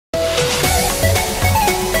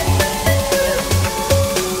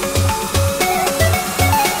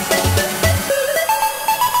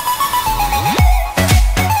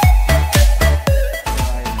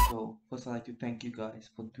guys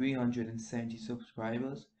for 370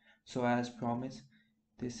 subscribers. So as promised,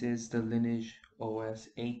 this is the Lineage OS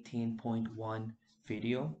 18.1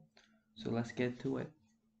 video. So let's get to it.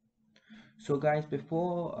 So guys,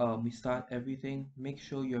 before we start everything, make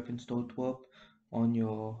sure you have installed twerp on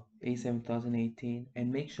your A7018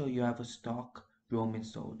 and make sure you have a stock ROM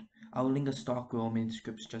installed. I'll link a stock ROM in the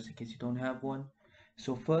description just in case you don't have one.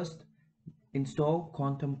 So first, install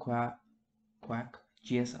Quantum Quack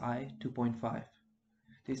GSI 2.5.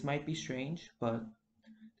 This might be strange, but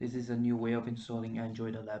this is a new way of installing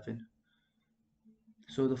Android 11.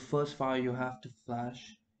 So the first file you have to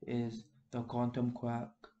flash is the Quantum Quack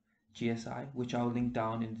GSI, which I'll link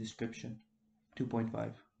down in the description,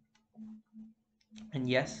 2.5. And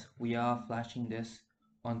yes, we are flashing this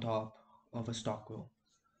on top of a stock ROM.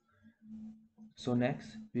 So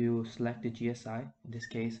next, we will select the GSI. In this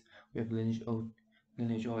case, we have Lineage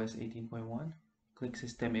OS 18.1. Click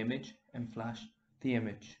System Image and flash the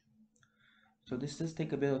image. So this does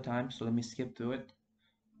take a bit of time, so let me skip through it.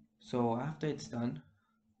 So after it's done,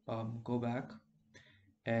 go back,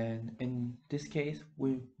 and in this case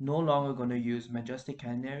we're no longer going to use Majestic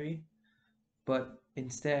Canary, but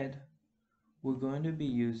instead we're going to be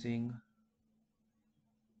using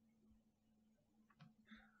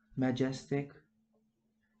Majestic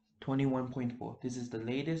 21.4. This is the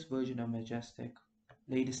latest version of Majestic,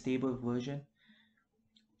 latest stable version.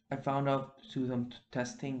 I found out through some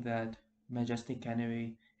testing that Majestic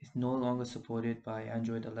Canary is no longer supported by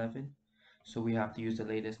Android 11, so we have to use the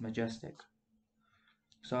latest Majestic.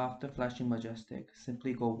 So after flashing Majestic,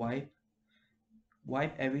 simply go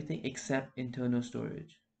wipe everything except internal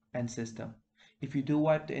storage and system. If you do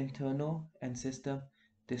wipe the internal and system,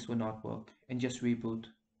 this will not work, and just reboot.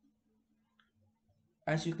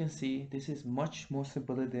 As you can see, this is much more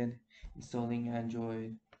simpler than installing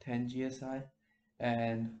Android 10 GSI,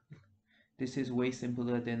 and this is way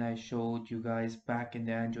simpler than I showed you guys back in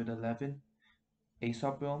the Android 11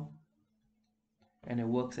 ASOP ROM, and it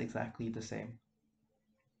works exactly the same.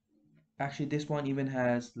 Actually, this one even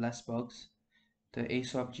has less bugs. The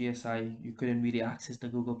ASOP GSI, you couldn't really access the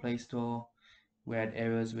Google Play Store. We had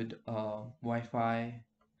errors with Wi-Fi,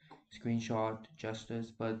 screenshot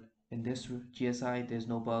gestures, but in this GSI, there's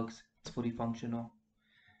no bugs. It's fully functional.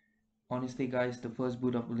 Honestly guys, the first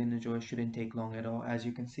boot up Lineage OS shouldn't take long at all. As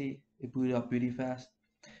you can see, it booted up really fast.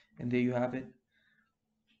 And there you have it,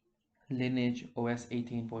 Lineage OS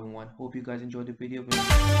 18.1. Hope you guys enjoyed the video.